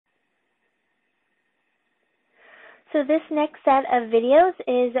So this next set of videos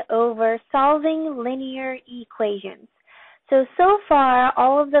is over solving linear equations. So far,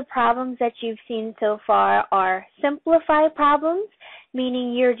 all of the problems that you've seen so far are simplified problems,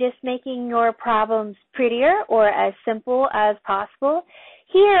 meaning you're just making your problems prettier or as simple as possible.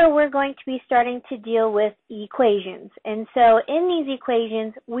 Here, we're going to be starting to deal with equations. And so in these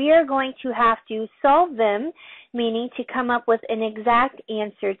equations, we are going to have to solve them, meaning to come up with an exact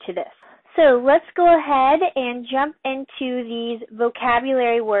answer to this. So let's go ahead and jump into these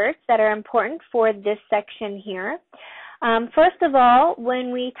vocabulary words that are important for this section here. First of all,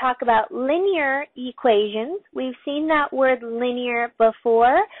 when we talk about linear equations, we've seen that word linear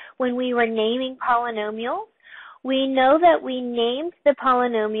before when we were naming polynomials. We know that we named the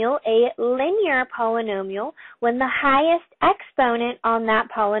polynomial a linear polynomial when the highest exponent on that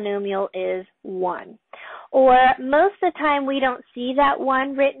polynomial is 1. Or most of the time we don't see that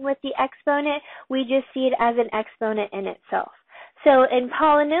 1 written with the exponent, we just see it as an exponent in itself. So in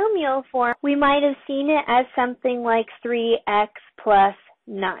polynomial form, we might have seen it as something like 3x plus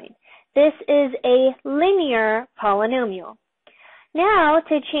 9. This is a linear polynomial. Now,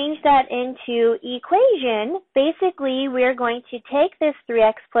 to change that into equation, basically we're going to take this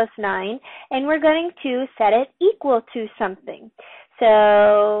 3x plus 9 and we're going to set it equal to something.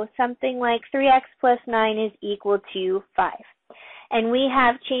 So something like 3x plus 9 is equal to 5. And we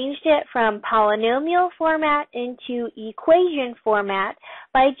have changed it from polynomial format into equation format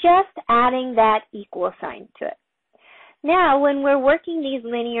by just adding that equal sign to it. Now, when we're working these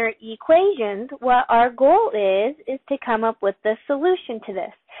linear equations, what our goal is to come up with the solution to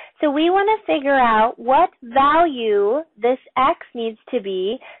this. So we want to figure out what value this x needs to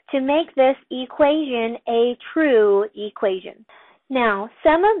be to make this equation a true equation. Now,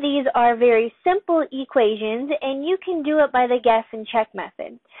 some of these are very simple equations, and you can do it by the guess and check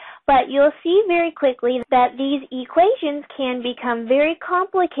method. But you'll see very quickly that these equations can become very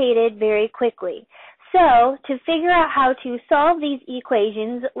complicated very quickly. So, to figure out how to solve these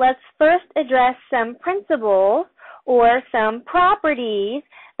equations, let's first address some principles or some properties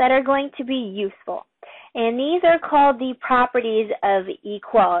that are going to be useful. And these are called the properties of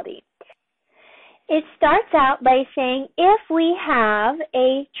equality. It starts out by saying if we have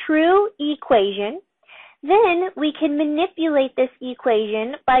a true equation, then we can manipulate this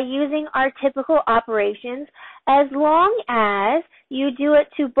equation by using our typical operations as long as you do it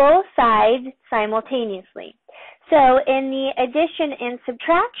to both sides simultaneously. So in the addition and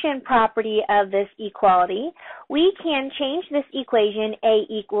subtraction property of this equality, we can change this equation A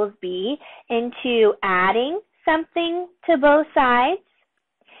equals B into adding something to both sides,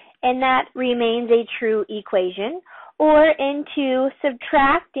 and that remains a true equation, or into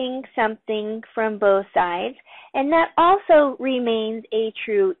subtracting something from both sides, and that also remains a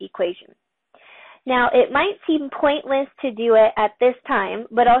true equation. Now, it might seem pointless to do it at this time,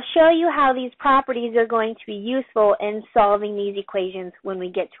 but I'll show you how these properties are going to be useful in solving these equations when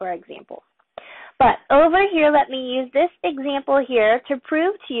we get to our examples. But over here, let me use this example here to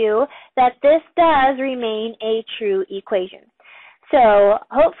prove to you that this does remain a true equation. So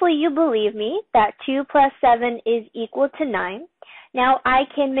hopefully you believe me that 2 plus 7 is equal to 9. Now I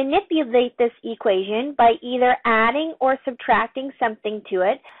can manipulate this equation by either adding or subtracting something to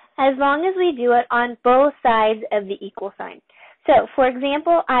it as long as we do it on both sides of the equal sign. So for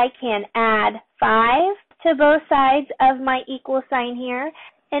example, I can add 5 to both sides of my equal sign here,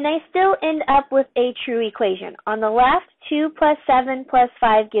 and I still end up with a true equation. On the left, 2 plus 7 plus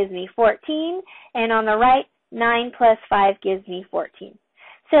 5 gives me 14, and on the right, 9 plus 5 gives me 14.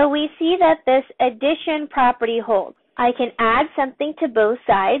 So we see that this addition property holds. I can add something to both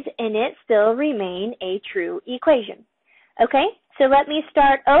sides and it still remain a true equation. Okay, so let me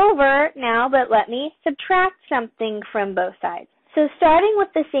start over now, but let me subtract something from both sides. So starting with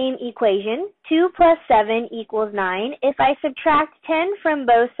the same equation, 2 plus 7 equals 9. If I subtract 10 from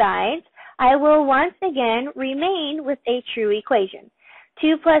both sides, I will once again remain with a true equation.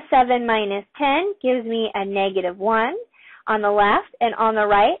 2 plus 7 minus 10 gives me a negative 1 on the left, and on the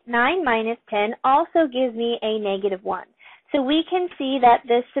right, 9 minus 10 also gives me a negative 1. So we can see that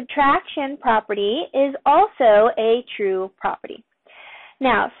this subtraction property is also a true property.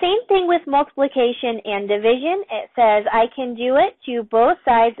 Now, same thing with multiplication and division. It says I can do it to both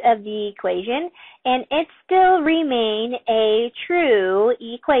sides of the equation, and it still remain a true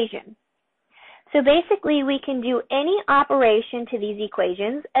equation. So basically, we can do any operation to these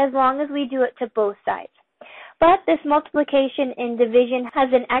equations as long as we do it to both sides. But this multiplication and division has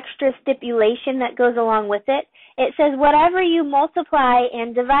an extra stipulation that goes along with it. It says whatever you multiply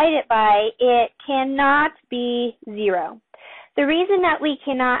and divide it by, it cannot be 0. The reason that we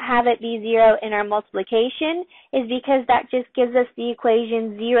cannot have it be 0 in our multiplication is because that just gives us the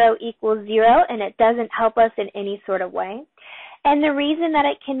equation 0 equals 0, and it doesn't help us in any sort of way. And the reason that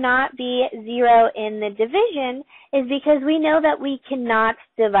it cannot be 0 in the division is because we know that we cannot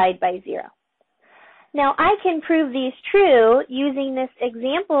divide by 0. Now, I can prove these true using this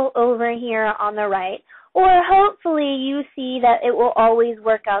example over here on the right, or hopefully you see that it will always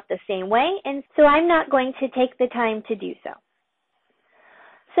work out the same way, and so I'm not going to take the time to do so.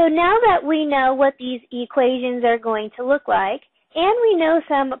 So now that we know what these equations are going to look like, and we know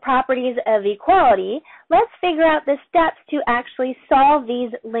some properties of equality, let's figure out the steps to actually solve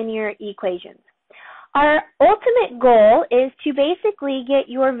these linear equations. Our ultimate goal is to basically get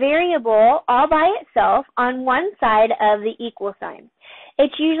your variable all by itself on one side of the equal sign.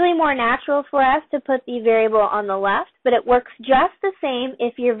 It's usually more natural for us to put the variable on the left, but it works just the same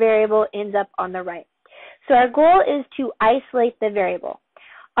if your variable ends up on the right. So our goal is to isolate the variable.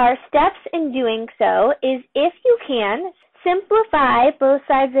 Our steps in doing so is, if you can, simplify both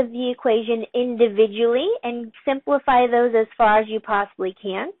sides of the equation individually and simplify those as far as you possibly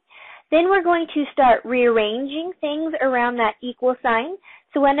can. Then we're going to start rearranging things around that equal sign.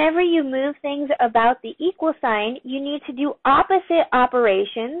 So whenever you move things about the equal sign, you need to do opposite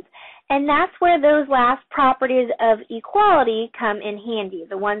operations, and that's where those last properties of equality come in handy,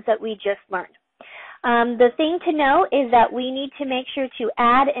 the ones that we just learned. The thing to know is that we need to make sure to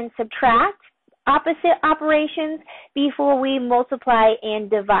add and subtract opposite operations before we multiply and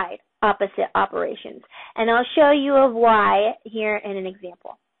divide opposite operations. And I'll show you of why here in an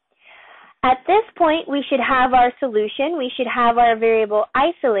example. At this point, we should have our solution. We should have our variable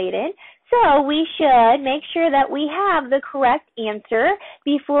isolated. So we should make sure that we have the correct answer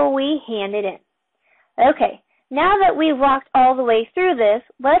before we hand it in. Okay, now that we've walked all the way through this,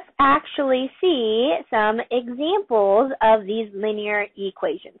 let's actually see some examples of these linear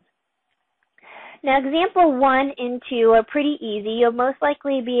equations. Now, example 1 and 2 are pretty easy. You'll most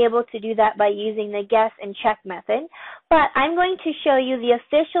likely be able to do that by using the guess and check method. But I'm going to show you the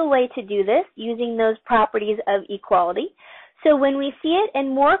official way to do this using those properties of equality. So when we see it in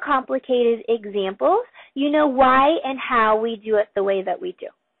more complicated examples, you know why and how we do it the way that we do.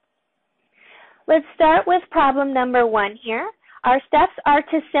 Let's start with problem number 1 here. Our steps are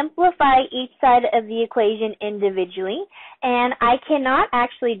to simplify each side of the equation individually, and I cannot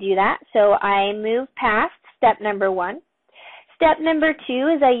actually do that, so I move past step number 1. Step number 2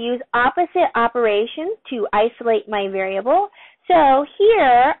 is I use opposite operations to isolate my variable. So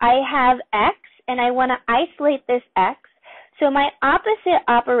here I have x, and I want to isolate this x. So my opposite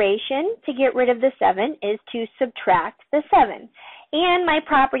operation to get rid of the 7 is to subtract the 7. And my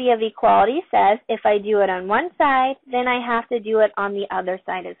property of equality says if I do it on one side, then I have to do it on the other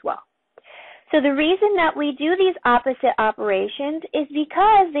side as well. So the reason that we do these opposite operations is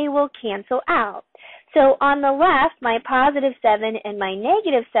because they will cancel out. So on the left, my positive 7 and my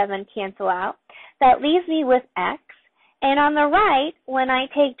negative 7 cancel out. That leaves me with x. And on the right, when I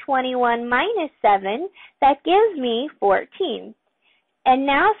take 21 minus 7, that gives me 14. And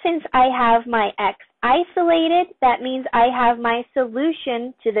now since I have my x isolated, that means I have my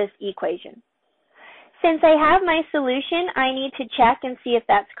solution to this equation. Since I have my solution, I need to check and see if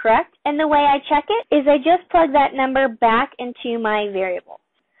that's correct. And the way I check it is I just plug that number back into my variable.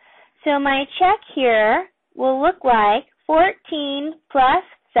 So my check here will look like 14 plus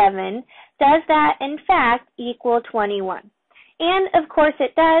 7. Does that, in fact, equal 21? And, of course,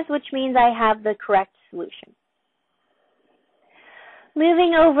 it does, which means I have the correct solution.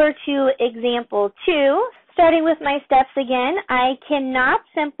 Moving over to example 2, starting with my steps again, I cannot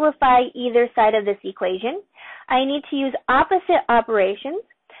simplify either side of this equation. I need to use opposite operations.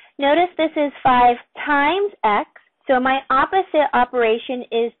 Notice this is 5 times x, so my opposite operation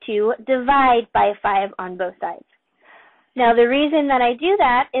is to divide by 5 on both sides. Now the reason that I do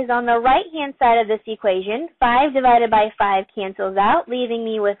that is on the right-hand side of this equation, 5 divided by 5 cancels out, leaving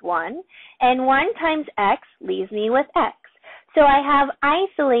me with 1, and 1 times x leaves me with x. So I have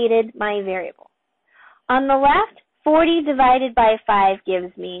isolated my variable. On the left, 40 divided by 5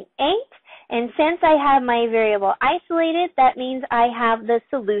 gives me 8. And since I have my variable isolated, that means I have the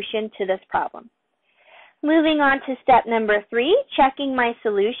solution to this problem. Moving on to step number 3, checking my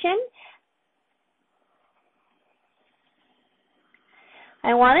solution.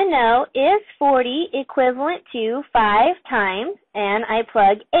 I want to know, is 40 equivalent to 5 times, and I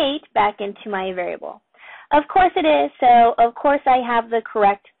plug 8 back into my variable. Of course it is, so of course I have the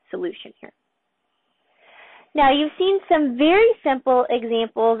correct solution here. Now you've seen some very simple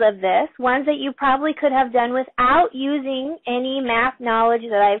examples of this, ones that you probably could have done without using any math knowledge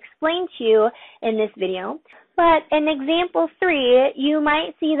that I've explained to you in this video. But in example 3, you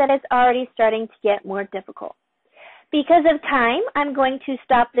might see that it's already starting to get more difficult. Because of time, I'm going to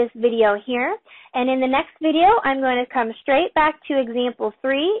stop this video here, and in the next video, I'm going to come straight back to example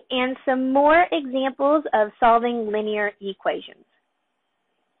 3 and some more examples of solving linear equations.